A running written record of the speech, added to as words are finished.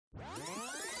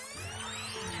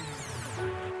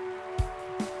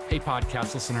Hey,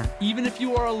 podcast listener, even if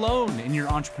you are alone in your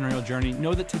entrepreneurial journey,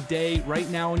 know that today, right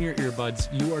now in your earbuds,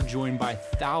 you are joined by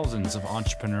thousands of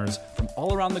entrepreneurs from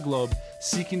all around the globe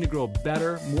seeking to grow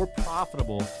better, more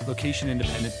profitable,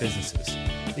 location-independent businesses.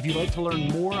 If you'd like to learn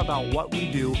more about what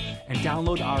we do and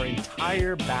download our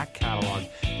entire back catalog,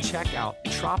 check out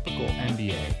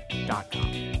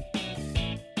tropicalmba.com.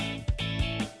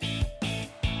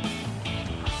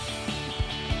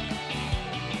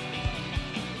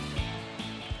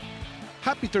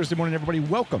 Happy Thursday morning, everybody.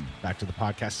 Welcome back to the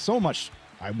podcast. So much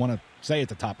I want to say at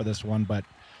the top of this one, but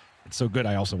it's so good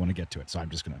I also want to get to it. So I'm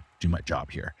just going to do my job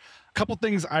here. A couple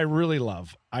things I really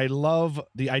love. I love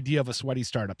the idea of a sweaty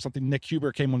startup, something Nick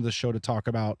Huber came on the show to talk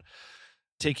about,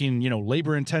 taking,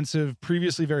 labor-intensive,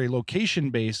 previously very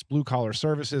location-based blue-collar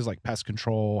services like pest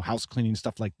control, house cleaning,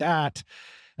 stuff like that.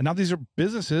 And now these are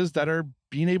businesses that are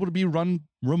being able to be run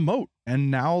remote. And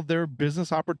now they're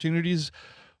business opportunities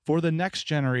for the next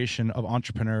generation of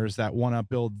entrepreneurs that want to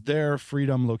build their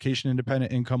freedom, location,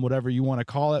 independent income, whatever you want to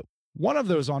call it. One of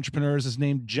those entrepreneurs is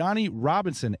named Johnny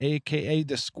Robinson, aka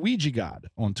the Squeegee God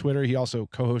on Twitter. He also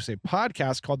co-hosts a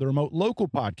podcast called the Remote Local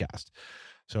Podcast.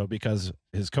 So because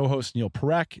his co-host Neil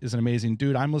Parekh is an amazing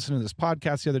dude, I'm listening to this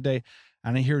podcast the other day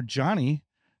and I hear Johnny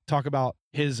talk about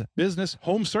his business,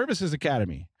 Home Services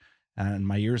Academy. And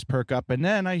my ears perk up. And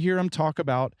then I hear him talk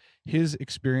about his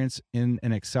experience in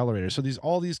an accelerator. So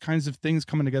all these kinds of things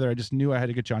coming together. I just knew I had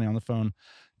to get Johnny on the phone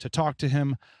to talk to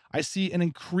him. I see an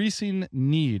increasing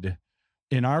need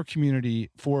in our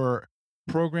community for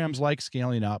programs like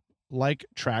Scaling Up, like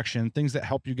Traction, things that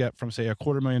help you get from, say,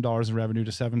 $250,000 in revenue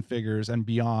to 7 figures and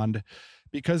beyond,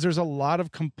 because there's a lot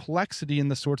of complexity in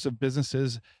the sorts of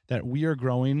businesses that we are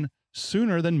growing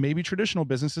sooner than maybe traditional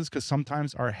businesses, because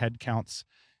sometimes our head counts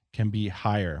can be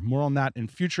higher. More on that in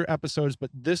future episodes, but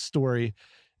this story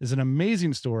is an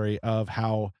amazing story of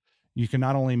how you can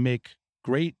not only make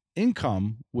great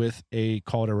income with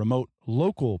call it a remote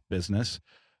local business,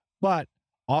 but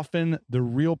often the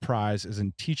real prize is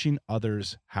in teaching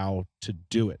others how to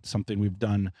do it. Something we've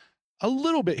done a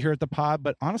little bit here at the pod,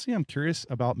 but honestly, I'm curious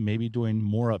about maybe doing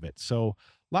more of it. So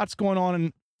lots going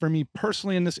on for me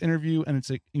personally in this interview, and it's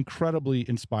an incredibly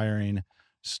inspiring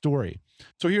story.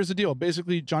 So here's the deal.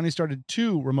 Basically, Johnny started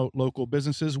 2 remote local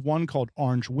businesses, one called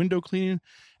Orange Window Cleaning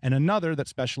and another that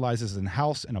specializes in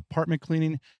house and apartment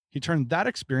cleaning. He turned that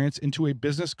experience into a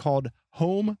business called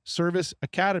Home Service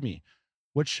Academy,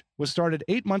 which was started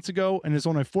 8 months ago and is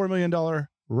on a $4 million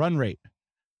run rate.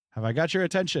 Have I got your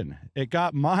attention? It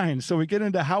got mine. So we get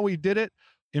into how we did it,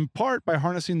 in part by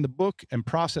harnessing the book and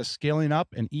process Scaling Up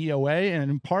and EOA,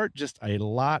 and in part just a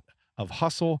lot of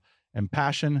hustle and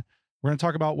passion. We're going to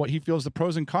talk about what he feels the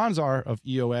pros and cons are of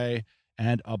EOA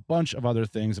and a bunch of other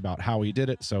things about how he did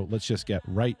it. So let's just get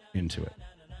right into it.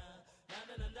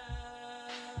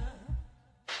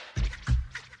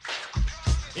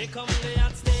 Here come the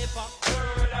hot stepper.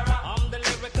 I'm the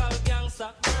lyrical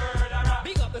gangster.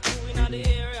 Big up the crew in the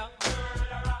area. Still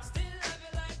love you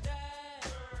like that.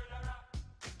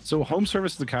 So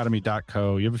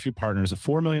HomeServicesAcademy.co, you have a few partners, a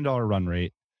 $4 million run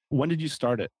rate. When did you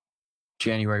start it?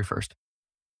 January 1st.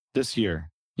 This year?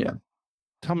 Yeah.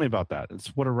 Tell me about that.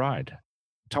 What a ride.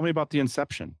 Tell me about the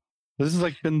inception. This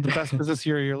has been the best business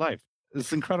year of your life.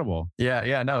 It's incredible.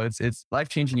 Yeah. No, it's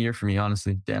life-changing year for me,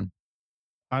 honestly, Dan.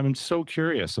 I'm so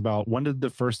curious about when did the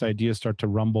first idea start to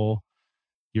rumble?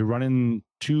 You're running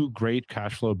 2 great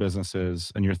cash flow businesses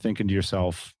and you're thinking to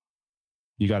yourself,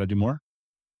 you got to do more?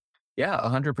 Yeah,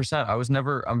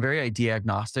 100%. I'm very idea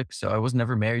agnostic. So I was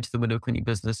never married to the window cleaning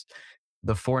business.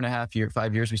 The 5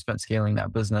 years we spent scaling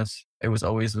that business, it was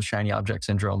always with shiny object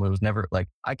syndrome. It was never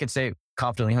I could say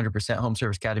confidently 100% Home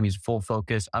Service Academy's full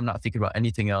focus. I'm not thinking about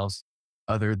anything else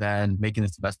other than making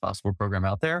this the best possible program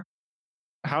out there.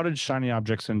 How did shiny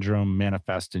object syndrome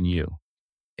manifest in you?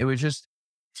 It was just,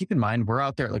 keep in mind, we're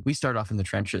out there, we started off in the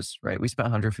trenches, right? We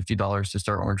spent $150 to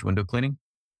start Orange Window Cleaning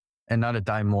and not a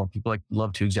dime more. People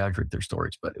love to exaggerate their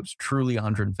stories, but it was truly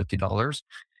 $150.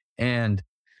 And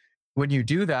when you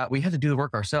do that, we had to do the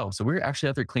work ourselves. So we were actually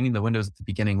out there cleaning the windows at the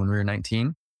beginning when we were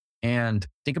 19. And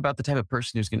think about the type of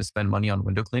person who's going to spend money on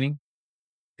window cleaning.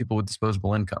 People with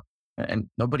disposable income. And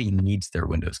nobody needs their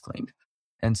windows cleaned.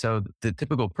 And so the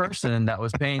typical person that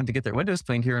was paying to get their windows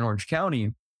cleaned here in Orange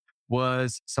County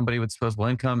was somebody with disposable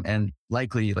income. And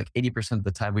likely 80% of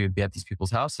the time we would be at these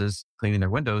people's houses cleaning their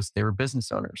windows, they were business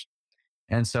owners.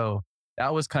 And so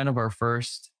that was kind of our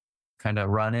first kind of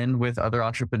run in with other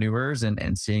entrepreneurs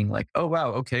and seeing oh,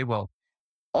 wow, okay, well,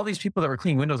 all these people that were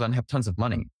cleaning windows on have tons of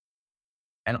money.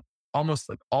 And almost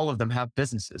all of them have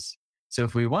businesses. So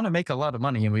if we want to make a lot of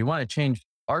money and we want to change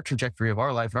our trajectory of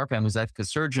our life and our family's life,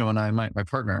 because Sergio and I, my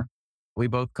partner, We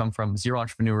both come from zero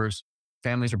entrepreneurs.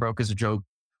 Families are broke as a joke.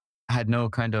 I had no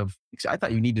I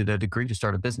thought you needed a degree to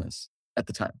start a business at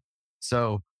the time.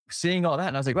 So seeing all that,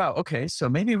 and I was like, wow, okay, so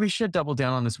maybe we should double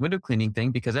down on this window cleaning thing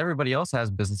because everybody else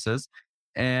has businesses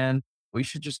and we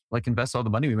should just like invest all the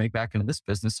money we make back into this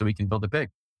business so we can build it big.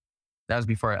 That was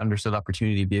before I understood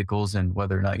opportunity vehicles and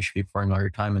whether or not you should be pouring all your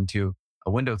time into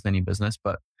a window cleaning business.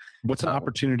 But what's an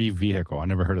opportunity vehicle? I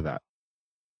never heard of that.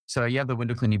 so you have the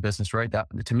window cleaning business, right? That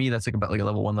to me, that's like about like a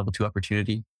level 1, level 2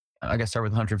 opportunity. I got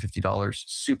started with $150,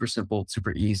 super simple,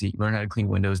 super easy. You learn how to clean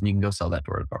windows and you can go sell that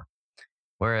door to door.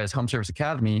 Whereas Home Service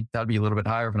Academy, that'd be a little bit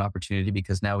higher of an opportunity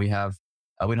because now we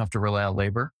don't have to rely on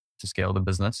labor to scale the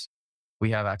business.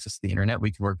 We have access to the internet.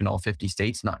 We can work in all 50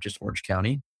 states, not just Orange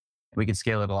County. We can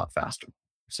scale it a lot faster.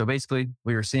 So basically,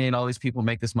 we were seeing all these people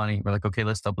make this money. We're like, okay,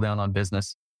 let's double down on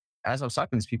business. As I was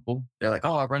talking to these people, they're like,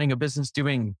 oh, I'm running a business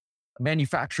doing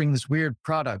manufacturing this weird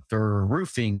product or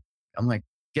roofing. I'm like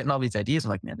getting all these ideas.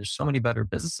 I'm like, man, there's so many better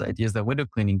business ideas than window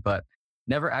cleaning, but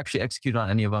never actually executed on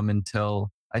any of them until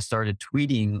I started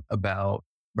tweeting about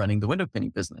running the window cleaning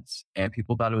business. And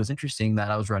people thought it was interesting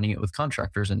that I was running it with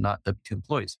contractors and not W2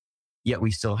 employees. Yet we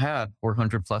still had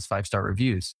 400 plus 5-star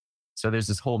reviews. So there's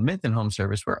this whole myth in home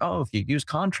service where, oh, if you use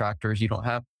contractors, you don't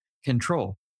have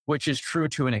control, which is true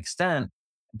to an extent.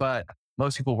 But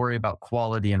most people worry about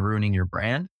quality and ruining your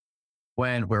brand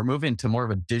when we're moving to more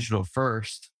of a digital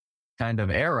first kind of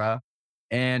era.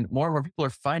 And more people are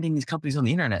finding these companies on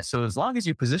the internet. So as long as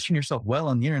you position yourself well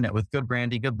on the internet with good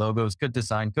branding, good logos, good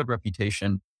design, good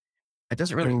reputation, it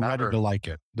doesn't really matter. They're ready to like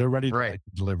it. They're ready to Right. like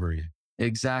the delivery.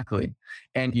 Exactly.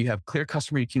 And you have clear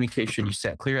customer communication. You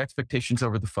set clear expectations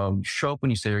over the phone. You show up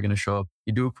when you say you're going to show up.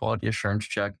 You do a quality assurance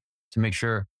check to make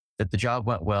sure that the job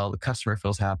went well, the customer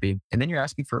feels happy. And then you're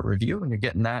asking for a review and you're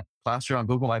getting that plastered on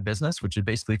Google My Business, which is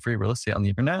basically free real estate on the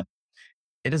internet.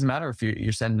 It doesn't matter if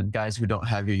you're sending guys who don't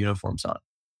have your uniforms on,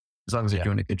 as long as they're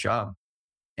doing a good job.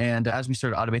 And as we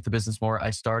started to automate the business more, I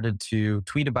started to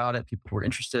tweet about it. People were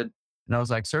interested. And I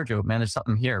was like, Sergio, man, there's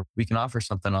something here. We can offer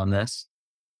something on this.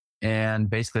 And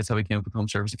basically that's how we came up with Home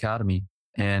Service Academy.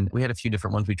 And we had a few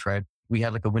different ones we tried. We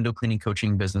had like a window cleaning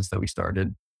coaching business that we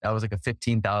started. That was like a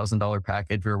 $15,000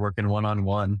 package. We were working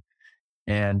one-on-one.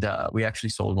 And we actually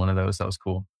sold one of those. That was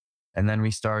cool. And then we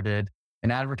started an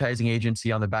advertising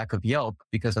agency on the back of Yelp,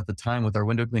 because at the time with our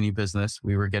window cleaning business,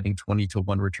 we were getting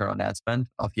 20-1 return on ad spend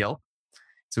off Yelp.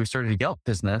 So we started a Yelp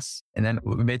business and then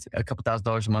we made a couple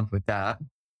 $1,000s a month with that.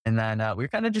 And then we were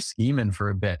kind of just scheming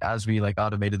for a bit as we like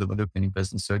automated the window cleaning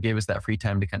business. So it gave us that free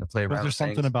time to kind of play around. Was there with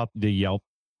something things. about the Yelp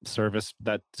service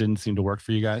that didn't seem to work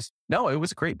for you guys? No, it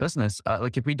was a great business.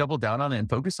 Like if we double down on it and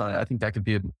focus on it, I think that could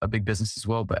be a big business as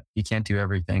well, but you can't do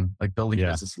everything. Like building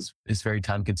businesses is very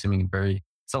time consuming and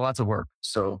it's a lots of work.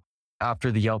 So after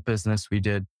the Yelp business, we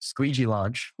did Squeegee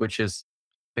Launch, which is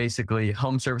basically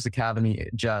Home Service Academy,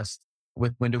 just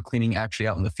with window cleaning actually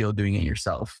out in the field doing it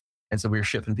yourself. And so we were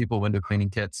shipping people window cleaning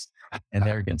kits and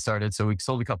they were getting started. So we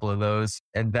sold a couple of those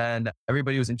and then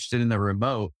everybody was interested in the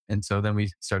remote. And so then we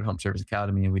started Home Service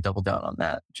Academy and we doubled down on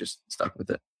that, just stuck with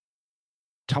it.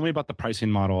 Tell me about the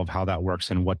pricing model of how that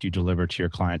works and what you deliver to your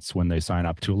clients when they sign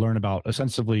up to learn about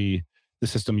essentially the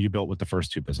system you built with the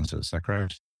first two businesses. Is that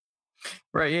correct?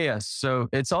 Right. Yeah. So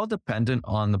it's all dependent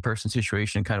on the person's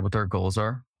situation, kind of what their goals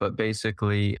are. But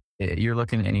basically, you're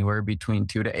looking anywhere between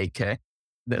 2 to 8K.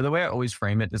 The way I always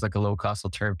frame it is like a low cost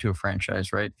alternative to a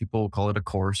franchise, right? People call it a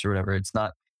course or whatever. It's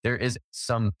not, there is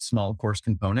some small course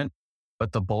component,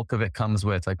 but the bulk of it comes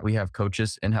with like we have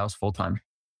coaches in-house full-time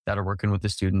that are working with the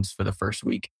students for the first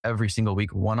week, every single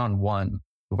week, one-on-one.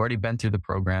 We've already been through the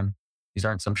program. These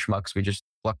aren't some schmucks we just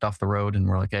plucked off the road and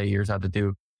we're like, hey, here's how to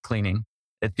do cleaning.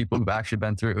 It's people who've actually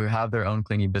been through, who have their own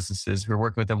cleaning businesses, who are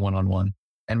working with them one-on-one.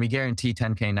 And we guarantee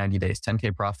 10K 90 days,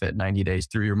 10K profit 90 days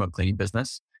through your remote cleaning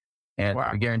business. And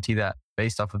we guarantee that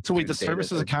based off of... So wait, the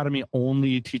Services Academy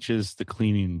only teaches the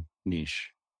cleaning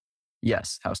niche?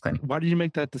 Yes, house cleaning. Why did you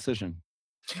make that decision?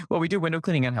 Well, we do window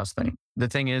cleaning and house cleaning. The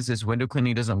thing is window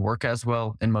cleaning doesn't work as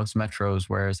well in most metros,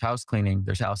 whereas house cleaning,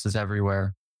 there's houses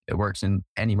everywhere. It works in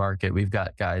any market. We've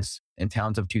got guys in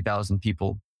towns of 2,000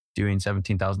 people doing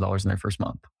 $17,000 in their first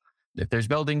month. If there's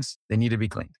buildings, they need to be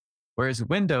cleaned. Whereas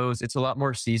windows, it's a lot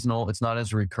more seasonal. It's not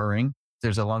as recurring.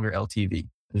 There's a longer LTV.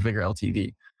 There's bigger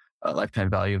LTV, lifetime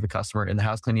value of the customer in the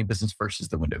house cleaning business versus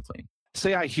the window cleaning.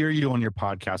 Say I hear you on your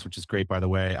podcast, which is great, by the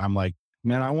way. I'm like,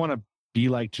 man, I want to be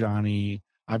like Johnny.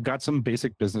 I've got some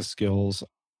basic business skills.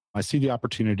 I see the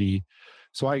opportunity.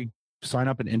 So I sign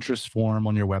up an interest form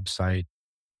on your website,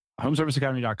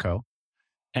 homeserviceacademy.co.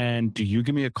 And do you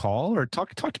give me a call or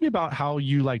talk to me about how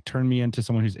you like turn me into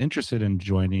someone who's interested in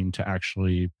joining to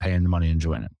actually paying the money and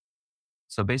join it?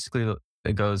 So basically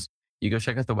It goes, you go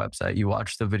check out the website, you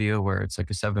watch the video where it's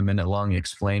like a 7-minute long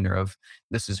explainer of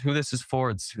this is who this is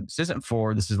for, this is who this isn't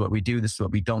for, this is what we do, this is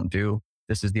what we don't do,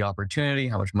 this is the opportunity,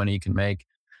 how much money you can make,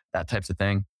 that types of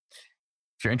thing.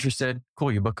 If you're interested,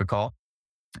 cool, you book a call.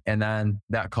 And then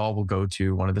that call will go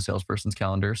to one of the salesperson's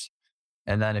calendars.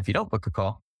 And then if you don't book a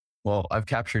call, well, I've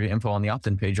captured your info on the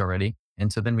opt-in page already.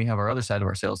 And so then we have our other side of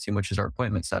our sales team, which is our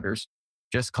appointment setters,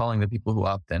 just calling the people who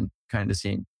opt in, kind of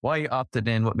seeing why you opted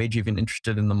in, what made you even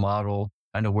interested in the model,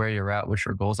 kind of where you're at, what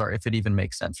your goals are, if it even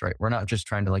makes sense, right? We're not just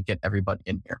trying to like get everybody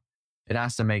in here. It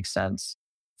has to make sense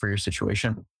for your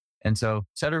situation. And so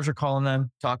setters are calling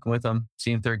them, talking with them,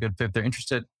 seeing if they're a good fit. If they're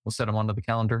interested, we'll set them onto the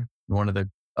calendar. One of the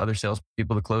other sales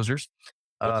people, the closers.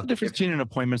 What's the difference between an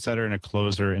appointment setter and a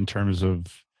closer in terms of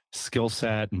skill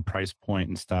set and price point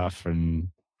and stuff? And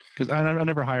because I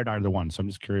never hired either one, so I'm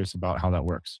just curious about how that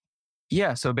works.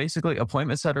 Yeah. So basically,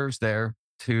 appointment setters there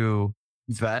to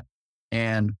vet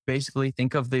and basically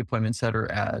think of the appointment setter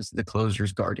as the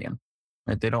closer's guardian.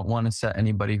 Right? They don't want to set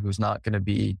anybody who's not going to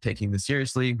be taking this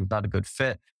seriously, who's not a good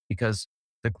fit, because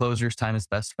the closer's time is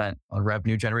best spent on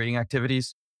revenue generating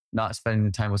activities, not spending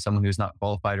the time with someone who's not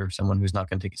qualified or someone who's not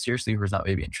going to take it seriously, who's not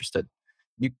maybe interested.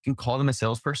 You can call them a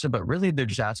salesperson, but really they're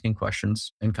just asking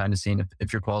questions and kind of seeing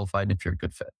if you're qualified and if you're a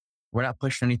good fit. We're not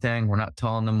pushing anything. We're not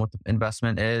telling them what the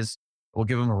investment is. We'll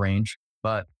give them a range,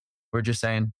 but we're just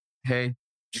saying, hey,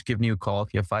 just giving you a call.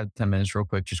 If you have 5 to 10 minutes real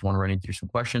quick, just want to run through some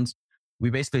questions. We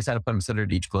basically set up an appointment setter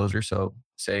to each closer. So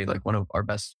say like one of our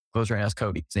best closers right now is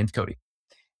Cody. His name's Cody.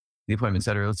 The appointment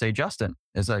setter, let's say Justin,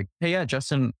 is like, hey, yeah,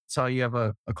 Justin, saw you have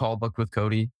a call booked with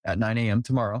Cody at 9 a.m.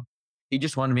 tomorrow. He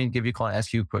just wanted me to give you a call and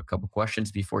ask you a quick couple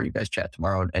questions before you guys chat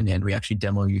tomorrow. And then we actually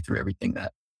demo you through everything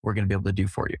that we're going to be able to do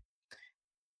for you.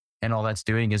 And all that's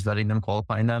doing is vetting them,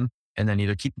 qualifying them, and then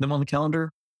either keeping them on the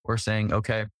calendar or saying,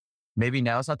 okay, maybe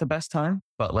now is not the best time,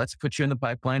 but let's put you in the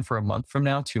pipeline for a month from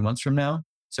now, 2 months from now.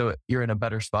 So you're in a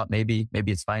better spot. Maybe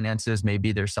it's finances.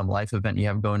 Maybe there's some life event you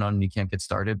have going on and you can't get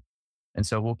started. And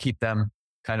so we'll keep them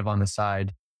kind of on the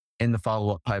side in the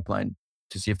follow-up pipeline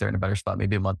to see if they're in a better spot,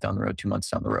 maybe a month down the road, 2 months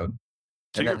down the road.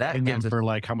 So you're paying them for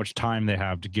like how much time they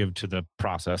have to give to the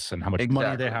process and how much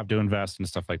money they have to invest and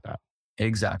stuff like that.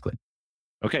 Exactly.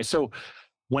 Okay. So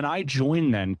when I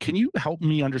join then, can you help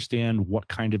me understand what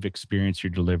kind of experience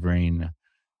you're delivering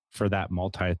for that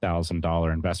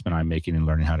multi-$1,000 investment I'm making in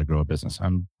learning how to grow a business?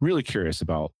 I'm really curious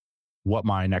about what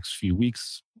my next few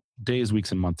weeks, days,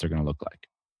 weeks, and months are going to look like.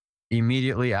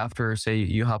 Immediately after, say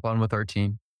you hop on with our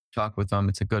team, talk with them,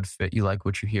 it's a good fit, you like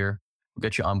what you hear, we'll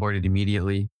get you onboarded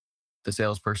immediately. The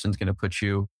salesperson's going to put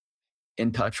you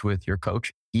in touch with your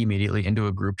coach immediately into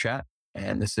a group chat.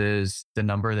 And this is the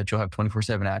number that you'll have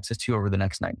 24/7 access to over the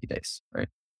next 90 days, right?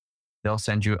 They'll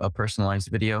send you a personalized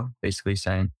video basically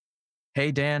saying,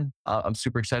 hey, Dan, I'm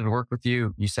super excited to work with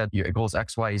you. You said your goal is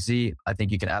X, Y, Z. I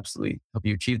think you can absolutely help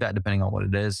you achieve that depending on what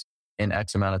it is in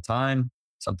X amount of time,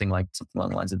 something along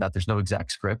the lines of that. There's no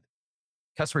exact script.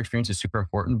 Customer experience is super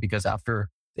important because after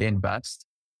they invest,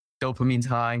 dopamine's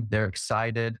high, they're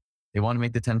excited. They want to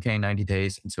make the 10K in 90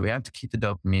 days. And so we have to keep the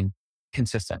dopamine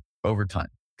consistent over time.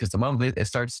 Because the moment it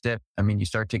starts to dip, you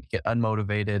start to get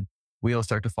unmotivated, wheels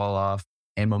start to fall off,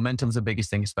 and momentum's the biggest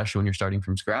thing, especially when you're starting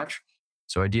from scratch.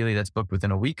 So ideally that's booked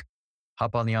within a week.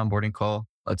 Hop on the onboarding call.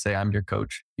 Let's say I'm your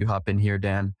coach. You hop in here,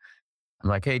 Dan. I'm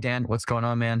like, hey, Dan, what's going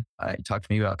on, man? Talk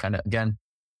to me about kind of, again,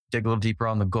 dig a little deeper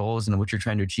on the goals and what you're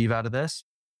trying to achieve out of this,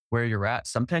 where you're at.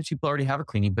 Sometimes people already have a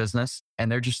cleaning business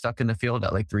and they're just stuck in the field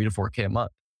at like 3 to 4K a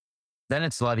month. Then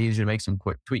it's a lot easier to make some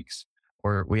quick tweaks.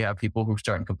 Or we have people who are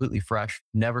starting completely fresh,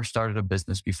 never started a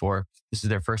business before. This is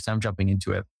their first time jumping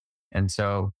into it. And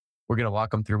so we're going to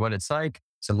walk them through what it's like,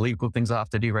 some legal things they'll have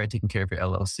to do, right? Taking care of your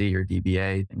LLC, your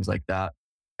DBA, things like that.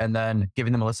 And then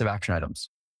giving them a list of action items.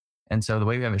 And so the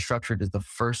way we have it structured is the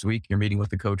first week, you're meeting with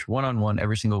the coach one-on-one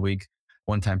every single week,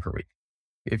 1 time per week.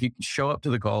 If you show up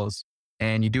to the calls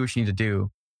and you do what you need to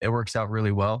do, it works out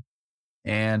really well.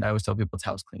 And I always tell people it's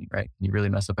house cleaning, right? You really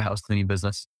mess up a house cleaning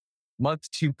business. Month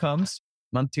two comes,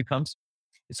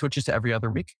 it switches to every other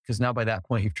week because now by that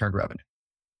point, you've turned revenue.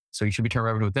 So you should be turned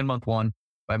revenue within month 1.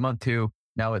 By month 2,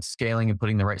 now it's scaling and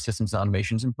putting the right systems and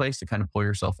automations in place to kind of pull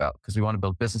yourself out because we want to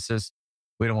build businesses.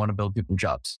 We don't want to build people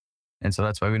jobs. And so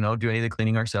that's why we don't do any of the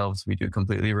cleaning ourselves. We do it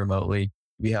completely remotely.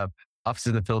 We have offices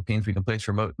in the Philippines. We can place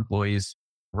remote employees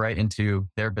right into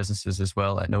their businesses as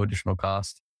well at no additional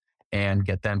cost and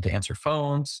get them to answer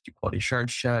phones, do quality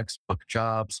assurance checks, book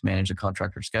jobs, manage the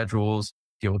contractor schedules,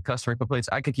 deal with customer complaints.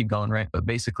 I could keep going, right? But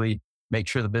basically make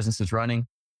sure the business is running,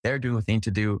 they're doing what they need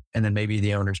to do, and then maybe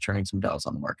the owner's turning some dials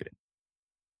on the marketing.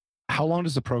 How long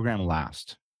does the program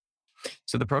last?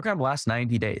 So the program lasts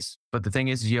 90 days. But the thing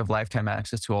is you have lifetime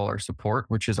access to all our support,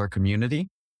 which is our community,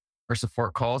 our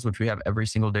support calls, which we have every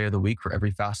single day of the week for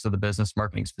every facet of the business,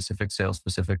 marketing specific, sales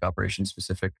specific, operations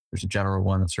specific. There's a general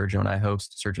one that Sergio and I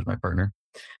host. Sergio's my partner.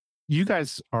 You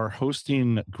guys are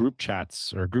hosting group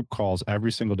chats or group calls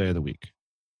every single day of the week.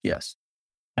 Yes.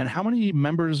 And how many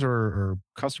members or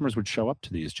customers would show up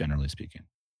to these, generally speaking?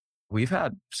 We've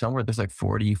had somewhere there's like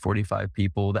 40, 45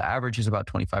 people. The average is about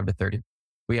 25 to 30.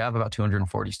 We have about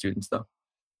 240 students though.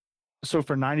 So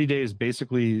for 90 days,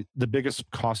 basically the biggest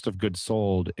cost of goods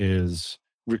sold is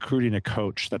recruiting a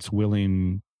coach that's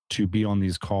willing to be on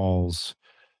these calls.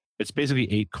 It's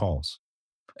basically 8 calls.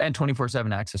 And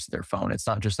 24/7 access to their phone. It's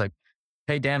not just like,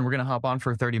 hey, Dan, we're going to hop on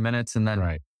for 30 minutes and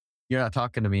then you're not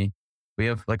talking to me. We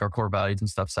have like our core values and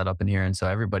stuff set up in here. And so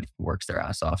everybody works their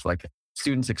ass off. Like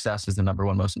student success is the number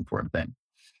one most important thing.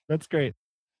 That's great.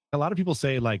 A lot of people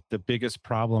say like the biggest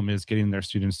problem is getting their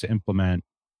students to implement.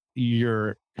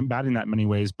 You're combating that in many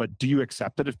ways, but do you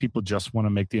accept it if people just want to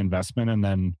make the investment and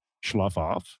then slough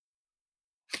off?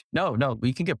 No,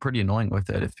 we can get pretty annoying with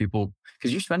it if people,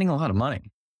 because you're spending a lot of money.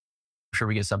 I'm sure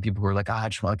we get some people who are like, I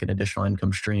just want like an additional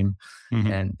income stream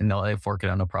and they fork it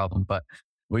out, no problem. But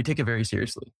we take it very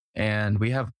seriously. And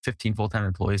we have 15 full-time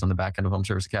employees on the back end of Home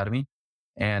Service Academy.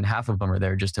 And half of them are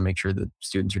there just to make sure that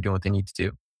students are doing what they need to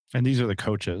do. And these are the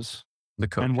coaches.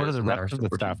 And what are the rest of the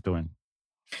staff doing?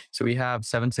 So we have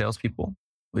 7 salespeople.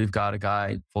 We've got a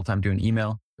guy full-time doing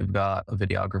email. We've got a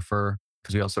videographer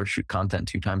because we also shoot content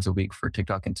 2 times a week for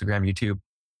TikTok, Instagram, YouTube.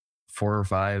 4 or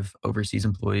 5 overseas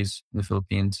employees in the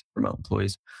Philippines, remote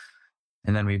employees.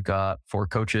 And then we've got 4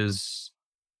 coaches.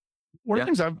 One of the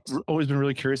things I've always been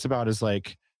really curious about is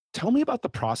like, tell me about the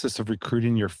process of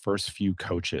recruiting your first few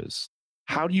coaches.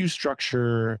 How do you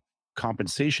structure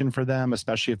compensation for them,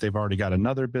 especially if they've already got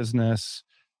another business?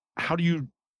 How do you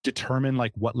determine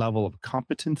like what level of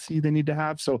competency they need to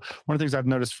have? So one of the things I've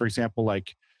noticed, for example,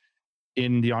 like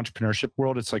in the entrepreneurship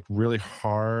world, it's like really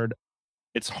hard.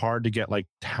 It's hard to get like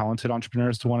talented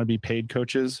entrepreneurs to want to be paid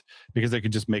coaches because they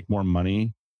could just make more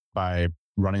money by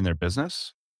running their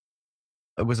business.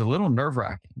 It was a little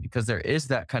nerve-wracking because there is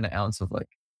that kind of ounce of like,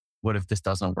 what if this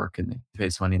doesn't work and they pay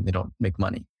some money and they don't make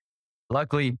money?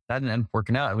 Luckily, that didn't end up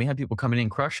working out. And we had people coming in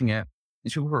crushing it.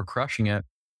 These people who were crushing it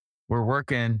were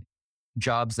working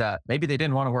jobs that maybe they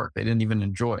didn't want to work. They didn't even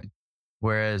enjoy.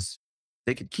 Whereas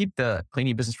they could keep the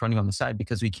cleaning business running on the side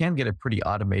because we can get it pretty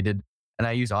automated. And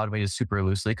I use automated super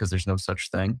loosely because there's no such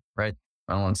thing, right?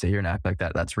 I don't want to sit here and act like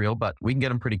that's real, but we can get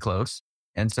them pretty close.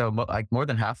 And so like more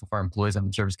than half of our employees on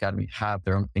the Service Academy have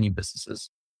their own cleaning businesses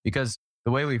because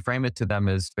the way we frame it to them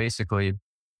is basically,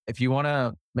 if you want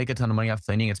to make a ton of money off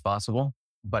cleaning, it's possible,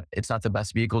 but it's not the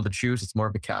best vehicle to choose. It's more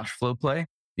of a cash flow play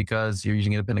because you're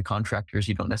using independent contractors.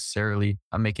 You don't necessarily,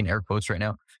 I'm making air quotes right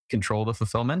now, control the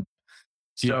fulfillment.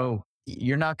 So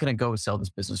you're not going to go sell this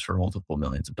business for multiple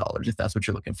millions of dollars if that's what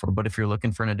you're looking for. But if you're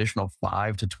looking for an additional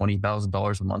 $5,000 to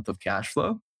 $20,000 a month of cash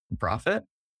flow and profit,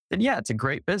 then yeah, it's a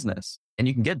great business. And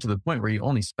you can get to the point where you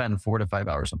only spend 4 to 5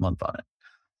 hours a month on it.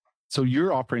 So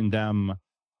you're offering them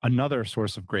another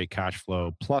source of great cash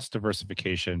flow plus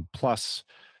diversification, plus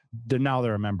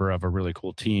they're a member of a really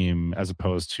cool team as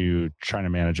opposed to trying to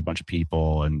manage a bunch of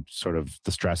people and sort of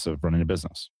the stress of running a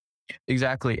business.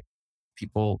 Exactly.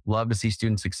 People love to see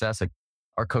student success. Like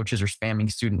our coaches are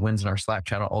spamming student wins in our Slack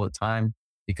channel all the time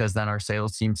because then our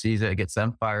sales team sees it gets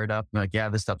them fired up. They're like, yeah,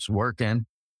 this stuff's working.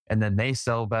 And then they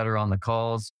sell better on the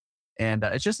calls. And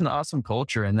it's just an awesome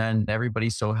culture. And then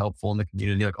everybody's so helpful in the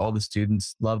community. Like all the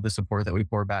students love the support that we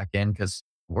pour back in because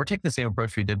we're taking the same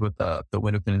approach we did with the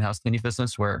window cleaning house cleaning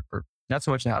business or not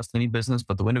so much the house cleaning business,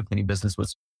 but the window cleaning business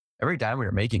was every dime we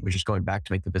were making was just going back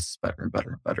to make the business better and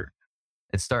better and better.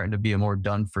 It's starting to be a lot more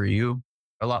done for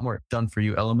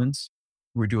you elements.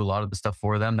 We do a lot of the stuff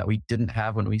for them that we didn't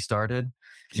have when we started.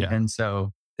 Yeah. And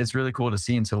so it's really cool to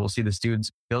see. And so we'll see the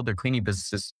students build their cleaning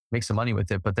businesses, make some money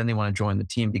with it, but then they want to join the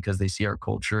team because they see our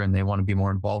culture and they want to be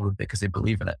more involved with it because they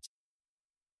believe in it.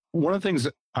 One of the things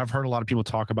I've heard a lot of people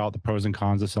talk about the pros and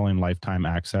cons of selling lifetime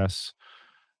access.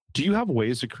 Do you have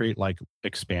ways to create like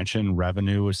expansion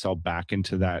revenue or sell back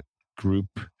into that group,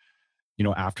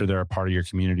 after they're a part of your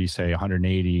community, say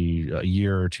 180 a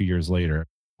year or 2 years later?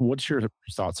 What's your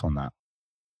thoughts on that?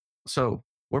 So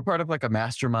we're part of like a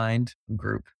mastermind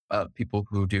group of people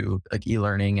who do like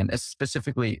e-learning, and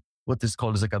specifically what this is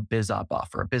called is like a biz op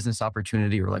offer, a business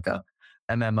opportunity, or like a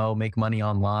MMO, make money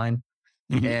online.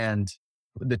 Mm-hmm. And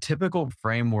the typical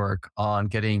framework on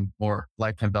getting more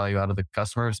lifetime value out of the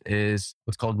customers is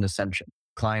what's called an ascension,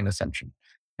 client ascension.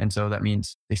 And so that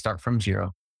means they start from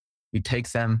zero. We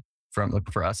take them from,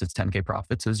 for us, it's 10K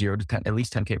profit. So 0 to 10, at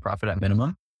least 10K profit at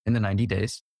minimum. in the 90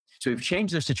 days. So we've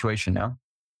changed their situation now.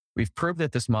 We've proved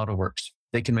that this model works.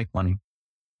 They can make money.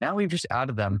 Now we've just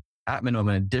added them at minimum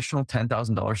an additional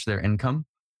 $10,000 to their income.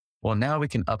 Well, now we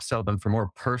can upsell them for more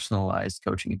personalized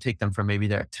coaching and take them from maybe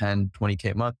they're at 10,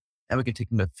 20K a month. And we can take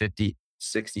them to 50,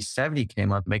 60, 70K a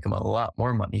month, make them a lot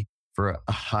more money for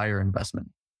a higher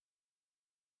investment.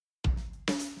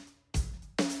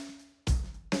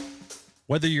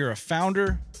 Whether you're a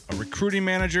founder, a recruiting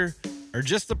manager, or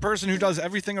just the person who does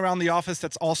everything around the office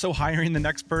that's also hiring the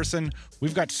next person,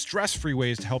 we've got stress-free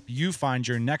ways to help you find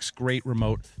your next great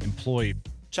remote employee.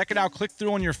 Check it out. Click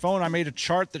through on your phone. I made a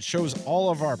chart that shows all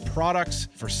of our products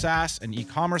for SaaS and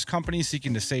e-commerce companies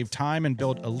seeking to save time and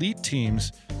build elite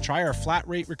teams. Try our flat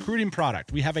rate recruiting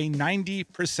product. We have a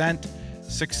 90%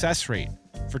 success rate.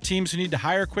 For teams who need to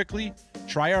hire quickly,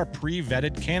 try our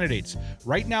pre-vetted candidates.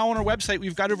 Right now on our website,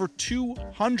 we've got over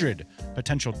 200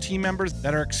 potential team members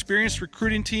that our experienced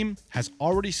recruiting team has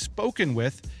already spoken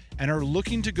with and are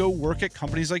looking to go work at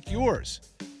companies like yours.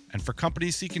 And for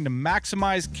companies seeking to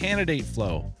maximize candidate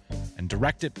flow and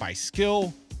direct it by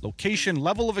skill, location,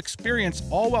 level of experience,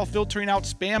 all while filtering out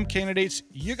spam candidates,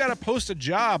 you got to post a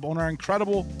job on our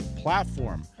incredible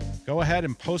platform. Go ahead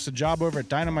and post a job over at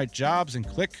Dynamite Jobs and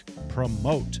click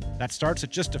promote. That starts at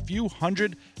just a few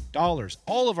 $100s.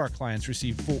 All of our clients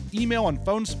receive full email and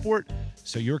phone support,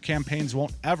 so your campaigns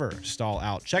won't ever stall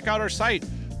out. Check out our site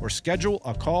or schedule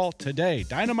a call today.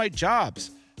 Dynamite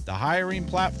Jobs, the hiring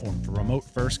platform for remote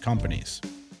first companies.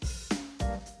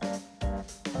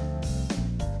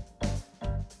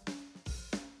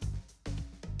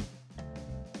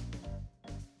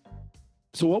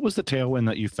 So what was the tailwind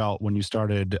that you felt when you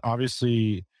started?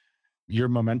 Obviously, your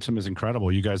momentum is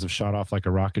incredible. You guys have shot off like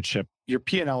a rocket ship. Your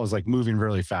P&L is like moving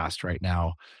really fast right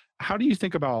now. How do you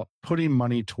think about putting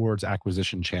money towards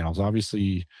acquisition channels?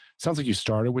 Obviously, it sounds like you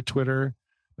started with Twitter,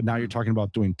 but now you're talking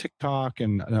about doing TikTok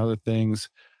and other things.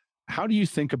 How do you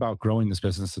think about growing this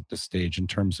business at this stage in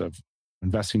terms of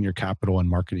investing your capital in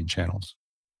marketing channels?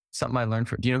 Something I learned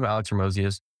do you know who Alex Hormozi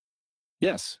is?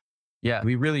 Yes. Yeah,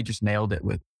 we really just nailed it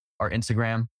with our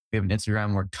Instagram. We have an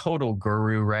Instagram. We're total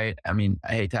guru, right? I mean,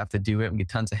 I hate to have to do it. We get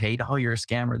tons of hate. Oh, you're a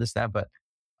scammer, this, that. But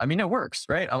I mean, it works,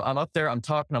 right? I'm up there. I'm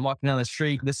talking. I'm walking down the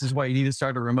street. This is why you need to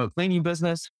start a remote cleaning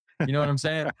business. You know what I'm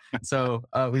saying? So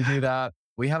we do that.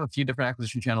 We have a few different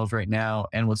acquisition channels right now.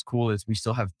 And what's cool is we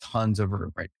still have tons of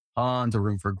room, right? Tons of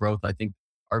room for growth. I think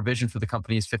our vision for the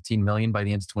company is 15 million by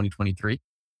the end of 2023.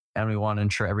 And we want to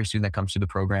ensure every student that comes through the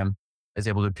program is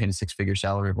able to obtain a 6-figure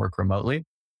salary and work remotely.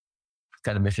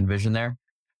 Kind of mission vision there.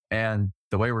 And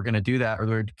the way we're going to do that, or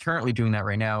we're currently doing that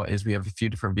right now, is we have a few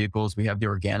different vehicles. We have the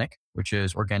organic, which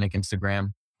is organic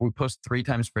Instagram. We post 3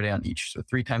 times per day on each. So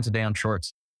 3 times a day on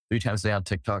Shorts, 3 times a day on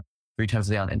TikTok, 3 times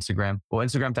a day on Instagram. Well,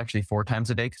 Instagram's actually 4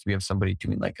 times a day because we have somebody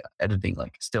doing like editing,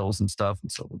 like stills and stuff.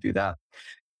 And so we'll do that.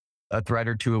 A thread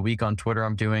or 2 a week on Twitter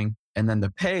I'm doing. And then the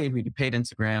paid, we do paid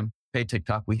Instagram, paid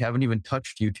TikTok. We haven't even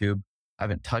touched YouTube. I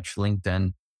haven't touched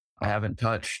LinkedIn. I haven't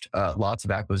touched lots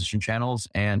of acquisition channels.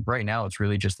 And right now it's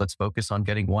really just, let's focus on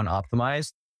getting one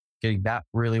optimized, getting that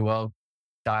really well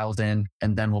dialed in,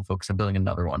 and then we'll focus on building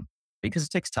another one because it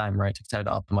takes time, right? It takes time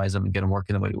to optimize them and get them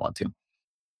working the way we want to.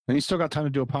 And you still got time to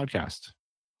do a podcast.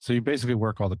 So you basically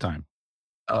work all the time.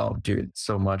 Oh, dude,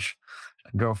 so much.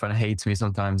 Girlfriend hates me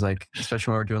sometimes, like,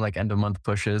 especially when we're doing like end of month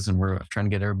pushes and we're trying to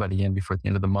get everybody in before the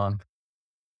end of the month.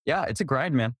 Yeah, it's a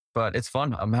grind, man, but it's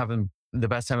fun. I'm having the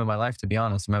best time of my life, to be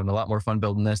honest. I'm having a lot more fun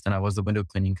building this than I was the window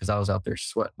cleaning because I was out there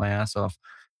sweating my ass off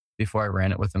before I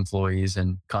ran it with employees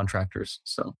and contractors.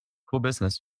 So cool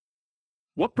business.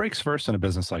 What breaks first in a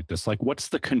business like this? Like, what's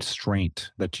the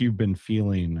constraint that you've been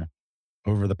feeling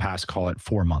over the past, call it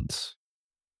 4 months?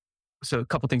 So a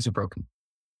couple things are broken.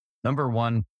 Number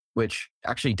one, which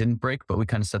actually didn't break, but we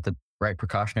kind of set the right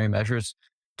precautionary measures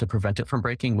to prevent it from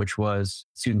breaking, which was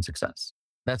student success.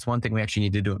 That's one thing we actually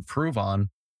needed to improve on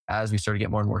as we started to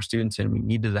get more and more students in. We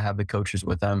needed to have the coaches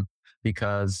with them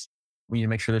because we need to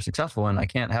make sure they're successful. And I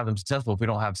can't have them successful if we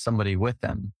don't have somebody with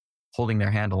them holding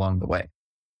their hand along the way.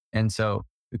 And so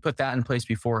we put that in place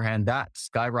beforehand. That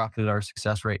skyrocketed our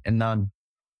success rate. And then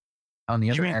on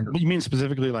the other hand, you mean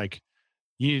specifically like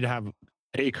you need to have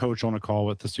a coach on a call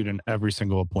with the student every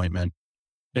single appointment.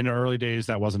 In the early days,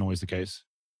 that wasn't always the case.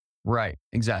 Right.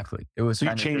 Exactly. It was. So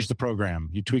you changed the program.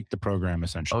 You tweaked the program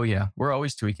essentially. Oh yeah. We're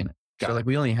always tweaking it. So like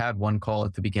we only had 1 call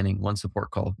at the beginning, 1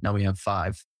 support call. Now we have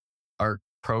 5. Our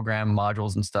program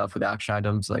modules and stuff with action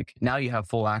items. Like now you have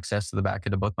full access to the back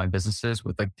end of both my businesses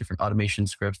with like different automation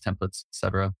scripts, templates,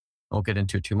 etc. I won't get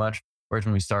into it too much. Whereas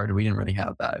when we started, we didn't really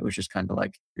have that. It was just kind of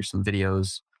like, here's some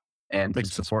videos and some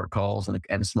support calls and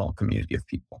a small community of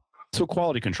people. So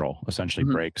quality control essentially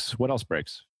breaks. What else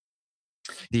breaks?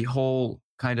 The whole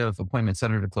kind of appointment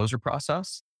center to closer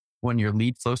process, when your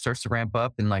lead flow starts to ramp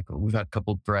up, and like we've had a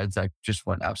couple of threads that just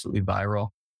went absolutely viral.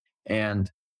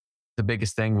 And the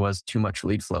biggest thing was too much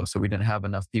lead flow. So we didn't have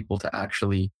enough people to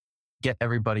actually get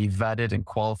everybody vetted and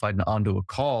qualified and onto a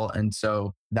call. And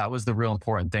so that was the real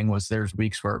important thing, was there's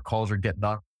weeks where calls are getting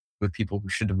knocked with people who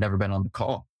should have never been on the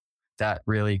call. That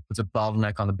really puts a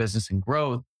bottleneck on the business and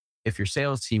growth if your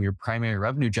sales team, your primary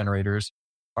revenue generators,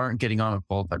 aren't getting on with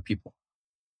qualified people.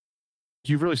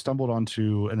 You've really stumbled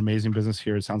onto an amazing business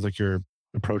here. It sounds like you're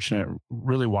approaching it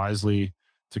really wisely.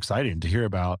 It's exciting to hear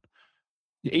about.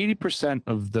 80%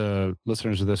 of the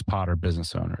listeners of this pod are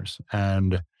business owners.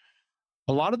 And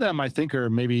a lot of them, I think,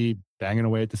 are maybe banging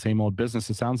away at the same old business.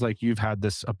 It sounds like you've had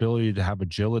this ability to have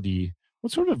agility.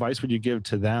 What sort of advice would you give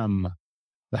to them,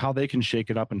 how they can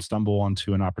shake it up and stumble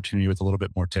onto an opportunity with a little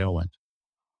bit more tailwind?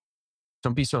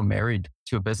 Don't be so married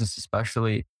to a business,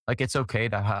 especially. Like, it's okay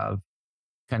to have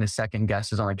kind of second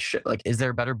guesses on like, shit, like, is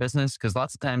there a better business? Because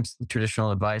lots of times the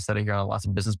traditional advice that I hear on lots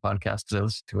of business podcasts, because I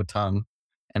listen to a ton,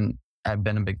 and I've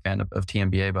been a big fan of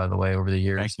TMBA, by the way, over the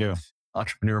years. Thank you.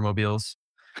 Entrepreneur Mobiles.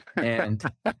 And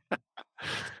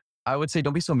I would say,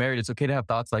 don't be so married. It's okay to have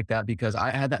thoughts like that, because I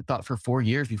had that thought for 4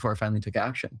 years before I finally took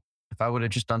action. If I would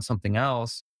have just done something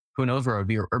else, who knows where I would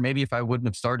be? Or maybe if I wouldn't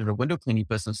have started a window cleaning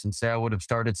business, and say I would have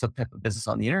started some type of business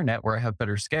on the internet where I have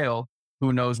better scale,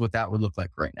 who knows what that would look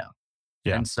like right now.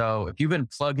 Yeah. And so if you've been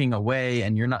plugging away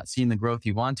and you're not seeing the growth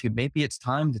you want to, maybe it's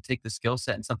time to take the skill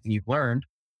set and something you've learned.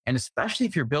 And especially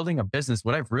if you're building a business,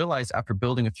 what I've realized after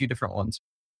building a few different ones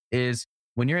is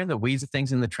when you're in the weeds of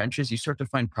things in the trenches, you start to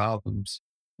find problems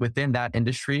within that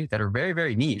industry that are very,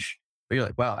 very niche. But you're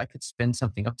like, wow, I could spin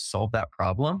something up to solve that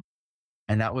problem.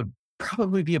 And that would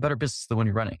probably be a better business than the one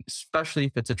you're running, especially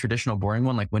if it's a traditional boring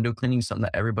one like window cleaning, something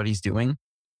that everybody's doing.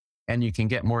 And you can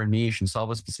get more niche and solve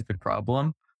a specific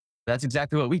problem. That's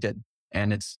exactly what we did.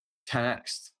 And it's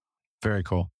 10x. Very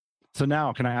cool. So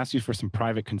now, can I ask you for some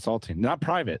private consulting? Not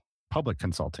private, public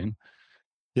consulting.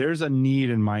 There's a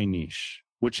need in my niche,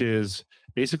 which is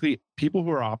basically people who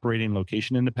are operating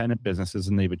location independent businesses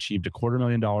and they've achieved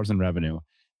 $250,000 in revenue.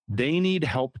 They need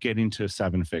help getting to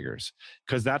 7 figures,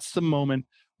 because that's the moment.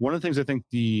 One of the things I think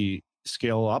the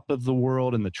scale up of the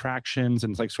world and the tractions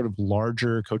and it's like sort of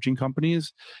larger coaching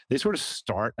companies, they sort of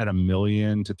start at $1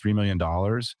 million to $3 million.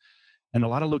 And a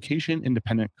lot of location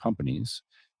independent companies,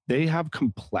 they have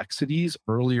complexities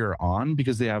earlier on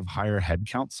because they have higher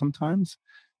headcounts sometimes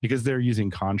because they're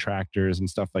using contractors and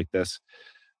stuff like this.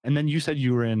 And then you said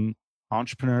you were in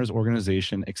Entrepreneurs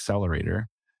Organization Accelerator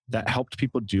that helped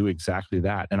people do exactly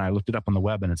that. And I looked it up on the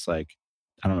web and it's like,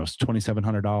 I don't know, it's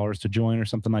 $2,700 to join or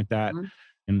something like that. Mm-hmm.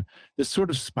 And this sort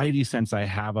of spidey sense I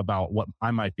have about what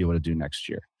I might be able to do next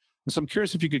year. And so I'm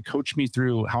curious if you could coach me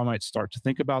through how I might start to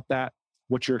think about that,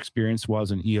 what your experience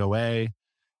was in EOA,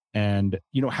 and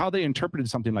how they interpreted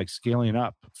something like scaling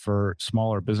up for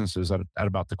smaller businesses at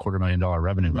about the $250,000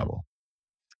 revenue level.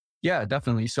 Yeah,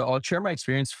 definitely. So I'll share my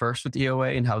experience first with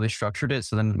EOA and how they structured it,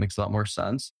 so then it makes a lot more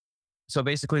sense. So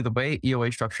basically the way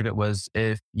EOA structured it was,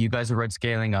 if you guys have read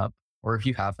Scaling Up, or if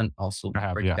you haven't, I'll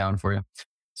break it down for you.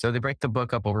 So they break the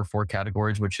book up over 4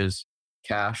 categories, which is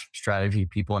cash, strategy,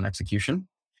 people, and execution.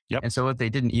 Yep. And so what they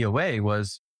did in EOA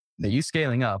was they used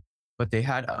Scaling Up, but they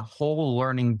had a whole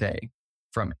learning day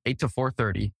from 8 to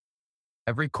 4:30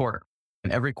 every quarter.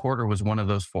 And every quarter was one of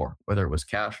those 4, whether it was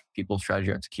cash, people,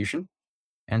 strategy, or execution.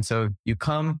 And so you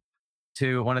come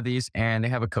to one of these and they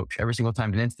have a coach every single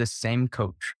time. And it's the same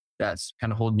coach that's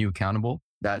kind of holding you accountable,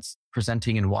 that's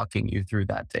presenting and walking you through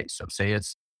that day. So say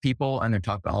it's people and they're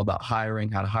talking all about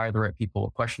hiring, how to hire the right people,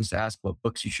 what questions to ask, what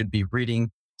books you should be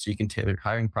reading so you can tailor your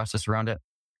hiring process around it,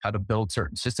 how to build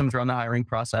certain systems around the hiring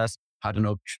process, how to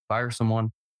know if you should fire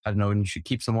someone, how to know when you should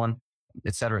keep someone,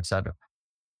 et cetera, et cetera.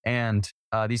 And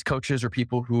these coaches are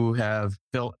people who have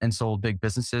built and sold big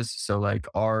businesses. So like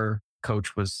our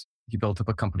coach he built up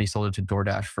a company, sold it to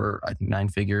DoorDash for I think 9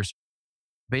 figures.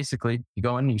 Basically, you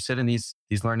go in, you sit in these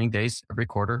learning days every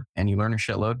quarter and you learn a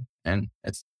shitload, and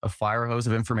it's a fire hose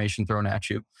of information thrown at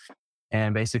you.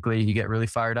 And basically you get really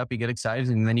fired up, you get excited,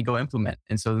 and then you go implement.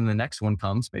 And so then the next one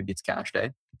comes, maybe it's cash day.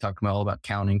 You talk all about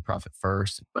counting, profit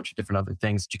first, a bunch of different other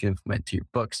things that you can implement to your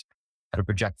books, how to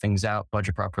project things out,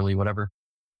 budget properly, whatever.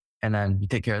 And then you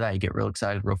take care of that. You get real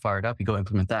excited, real fired up, you go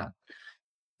implement that.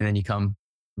 And then you come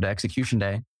to execution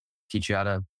day, teach you how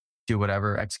to do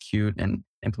whatever, execute and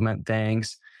implement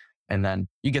things. And then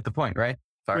you get the point, right?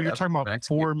 You're talking about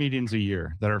 4 meetings a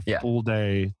year that are full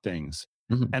day things.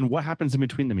 Mm-hmm. And what happens in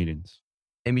between the meetings?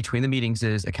 In between the meetings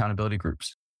is accountability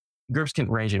groups. Groups can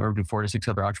range anywhere between 4 to 6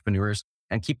 other entrepreneurs.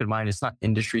 And keep in mind, it's not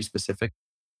industry specific.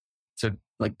 So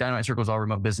like Dynamite Circle is all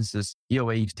remote businesses.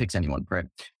 EOA takes anyone, right?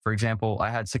 For example,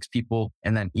 I had 6 people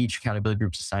and then each accountability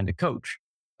group is assigned a coach.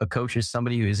 A coach is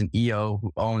somebody who is an EO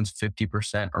who owns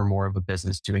 50% or more of a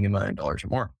business doing $1 million or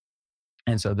more.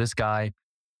 And so this guy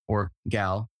or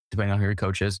gal, depending on who your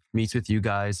coach is, meets with you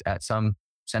guys at some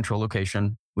central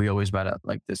location. We always met at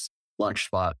like this lunch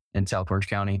spot in South Orange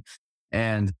County.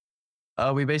 And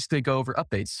we basically go over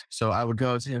updates. So I would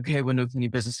go and say, okay, window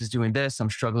cleaning business is doing this. I'm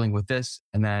struggling with this.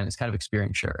 And then it's kind of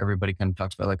experience share. Everybody kind of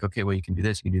talks about like, okay, well, you can do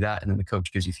this, you can do that. And then the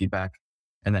coach gives you feedback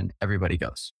and then everybody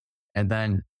goes. And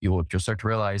then you'll start to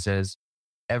realize is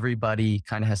everybody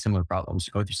kind of has similar problems,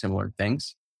 go through similar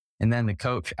things. And then the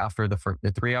coach, after the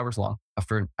 3 hours long,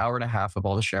 after an hour and a half of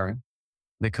all the sharing,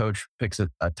 the coach picks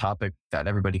a topic that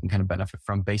everybody can kind of benefit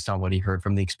from based on what he heard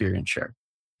from the experience share.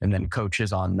 And then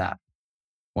coaches on that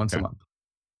once a month.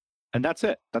 And that's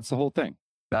it. That's the whole thing.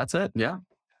 That's it. Yeah.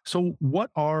 So what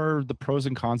are the pros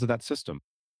and cons of that system?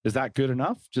 Is that good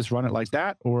enough? Just run it like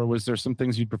that? Or was there some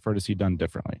things you'd prefer to see done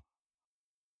differently?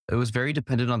 It was very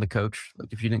dependent on the coach.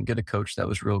 Like if you didn't get a coach that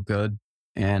was real good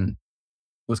and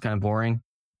was kind of boring,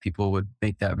 people would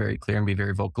make that very clear and be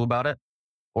very vocal about it.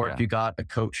 Or if you got a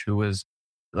coach who was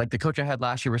like the coach I had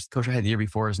last year versus the coach I had the year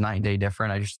before is night and day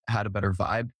different. I just had a better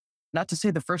vibe. Not to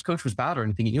say the first coach was bad or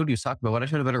anything. You know what he was talking about? What I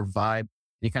just had a better vibe.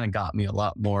 He kind of got me a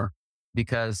lot more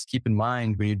because keep in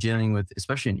mind when you're dealing with,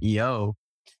 especially an EO,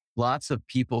 lots of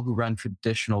people who run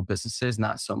traditional businesses,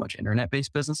 not so much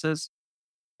internet-based businesses.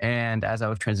 And as I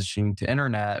was transitioning to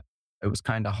internet, it was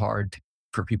kind of hard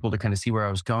for people to kind of see where I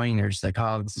was going. They're just like,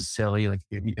 oh, this is silly. Like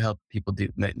you help people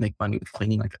make money with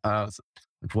cleaning, like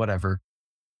whatever.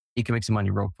 You can make some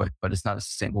money real quick, but it's not a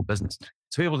sustainable business.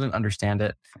 So people didn't understand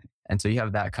it. And so you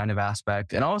have that kind of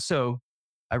aspect. And also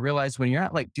I realized when you're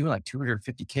at like doing like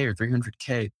 250K or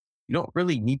 300K, you don't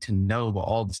really need to know about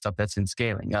all the stuff that's in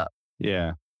scaling up.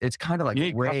 Yeah. It's kind of like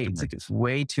it's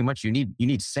way too much. You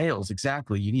need sales.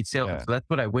 Exactly. You need sales. Yeah. So that's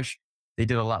what I wish they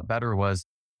did a lot better was,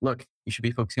 look, you should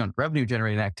be focusing on revenue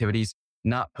generating activities,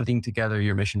 not putting together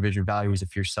your mission, vision, values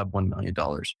if you're sub $1 million.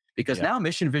 Because now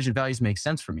mission, vision, values make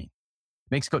sense for me.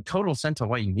 It makes total sense on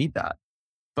why you need that.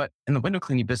 But in the window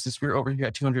cleaning business, we were over here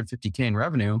at 250K in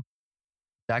revenue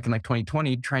back in like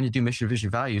 2020, trying to do mission, vision,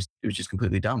 values. It was just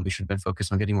completely dumb. We should have been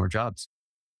focused on getting more jobs.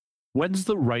 When's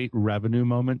the right revenue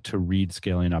moment to read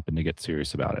scaling up and to get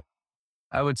serious about it?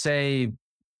 I would say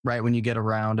right when you get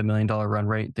around $1 million run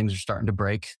rate, things are starting to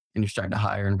break and you're starting to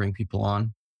hire and bring people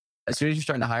on. As soon as you're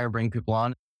starting to hire and bring people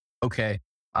on, okay,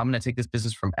 I'm going to take this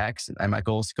business from X and my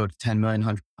goal is to go to 10 million,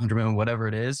 100 million, whatever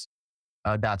it is.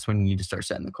 That's when you need to start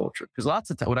setting the culture. Because lots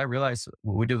of what I realized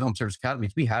when we did the Home Service Academy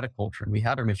is we had a culture and we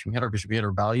had our mission, we had our vision, we had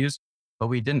our values, but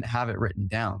we didn't have it written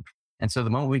down. And so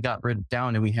the moment we got written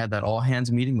down and we had that all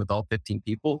hands meeting with all 15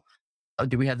 people,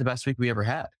 we had the best week we ever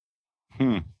had.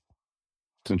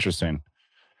 It's interesting.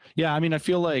 Yeah. I mean, I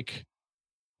feel like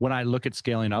when I look at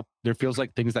scaling up, there feels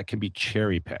like things that can be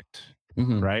cherry picked,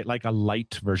 right? Like a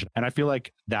light version. And I feel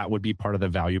like that would be part of the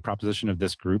value proposition of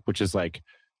this group, which is like,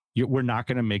 we're not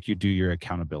going to make you do your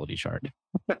accountability chart.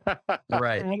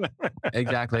 Right.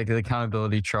 Exactly. Like the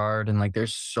accountability chart. And like,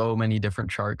 there's so many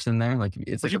different charts in there. Like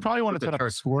it's like you probably want to set up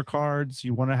scorecards.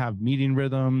 You want to have meeting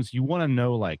rhythms. You want to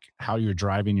know like how you're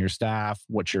driving your staff,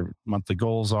 what your monthly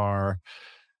goals are.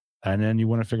 And then you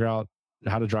want to figure out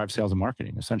how to drive sales and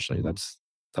marketing. Essentially, that's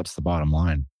the bottom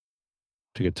line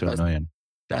to get to $1 million.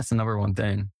 That's the number one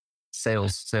thing.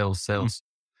 Sales.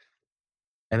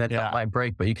 And that might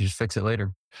break, but you can just fix it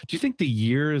later. Do you think the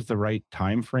year is the right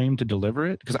time frame to deliver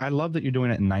it? Because I love that you're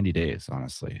doing it in 90 days,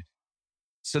 honestly.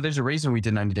 So there's a reason we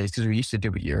did 90 days because we used to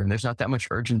do a year and there's not that much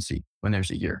urgency when there's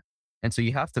a year. And so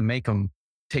you have to make them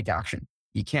take action.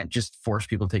 You can't just force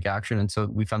people to take action. And so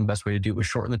we found the best way to do it was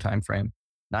shorten the time frame,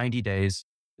 90 days.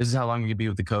 This is how long you're going to be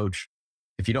with the coach.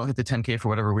 If you don't hit the 10K for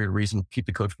whatever weird reason, keep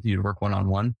the coach with you to work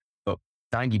one-on-one. But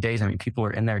 90 days, I mean, people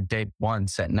are in there day one,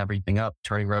 setting everything up,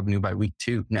 turning revenue by week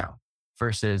 2 now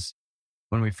versus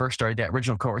when we first started, that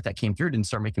original cohort that came through didn't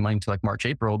start making money until like March,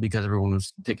 April because everyone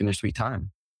was taking their sweet time.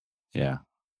 Yeah.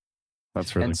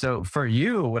 That's really And so for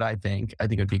you, what I think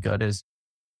would be good is,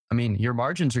 I mean, your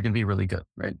margins are going to be really good,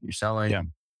 right? You're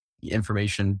selling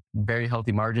information, very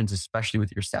healthy margins, especially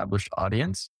with your established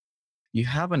audience. You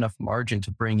have enough margin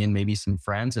to bring in maybe some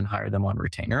friends and hire them on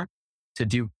retainer to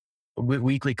do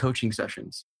weekly coaching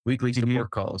sessions, weekly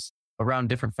support calls around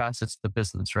different facets of the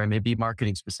business, right? Maybe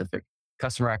marketing specific,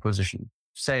 customer acquisition,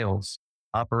 sales,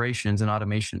 operations, and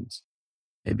automations.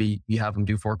 Maybe you have them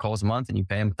do 4 calls a month and you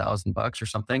pay them $1,000 or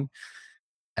something.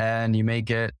 And you may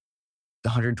get the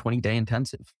 120-day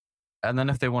intensive. And then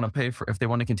if they want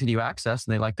to continue access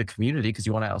and they like the community, because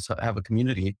you want to also have a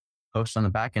community, host on the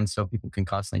back end so people can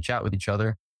constantly chat with each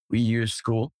other. We use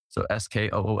Skool, so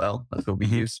Skool, that's what we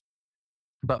use.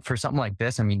 But for something like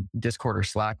this, I mean, Discord or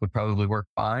Slack would probably work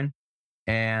fine.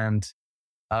 And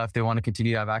if they want to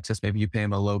continue to have access, maybe you pay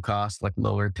them a low cost, like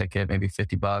lower ticket, maybe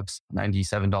 $50,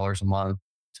 $97 a month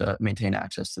to maintain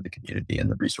access to the community and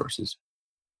the resources.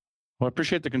 Well, I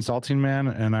appreciate the consulting, man.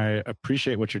 And I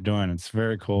appreciate what you're doing. It's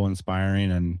very cool,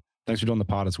 inspiring. And thanks for doing the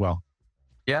pod as well.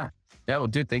 Yeah. Well,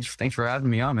 dude, thanks for having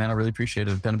me on, man. I really appreciate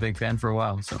it. I've been a big fan for a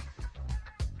while. So.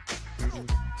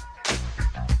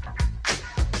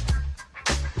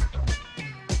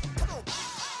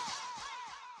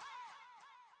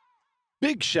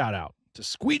 Big shout out to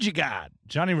Squeegee God,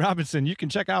 Johnny Robinson. You can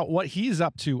check out what he's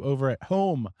up to over at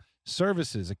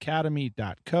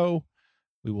homeservicesacademy.co.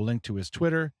 We will link to his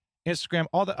Twitter, Instagram,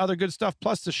 all the other good stuff,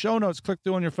 plus the show notes. Click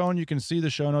through on your phone. You can see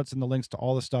the show notes and the links to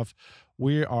all the stuff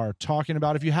we are talking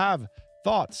about. If you have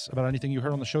thoughts about anything you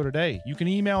heard on the show today, you can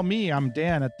email me. I'm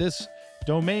Dan at this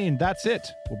domain. That's it.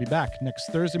 We'll be back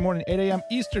next Thursday morning, 8 a.m.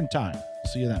 Eastern time.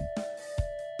 See you then.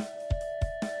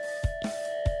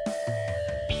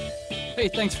 Hey,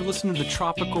 thanks for listening to the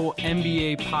Tropical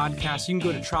MBA podcast. You can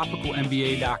go to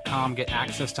tropicalmba.com, get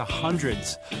access to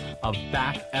hundreds of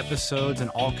back episodes and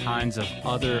all kinds of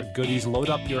other goodies. Load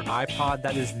up your iPod.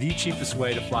 That is the cheapest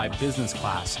way to fly business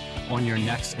class on your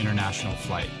next international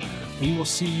flight. We will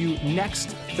see you next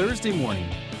Thursday morning,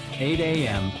 8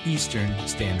 a.m. Eastern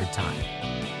Standard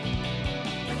Time.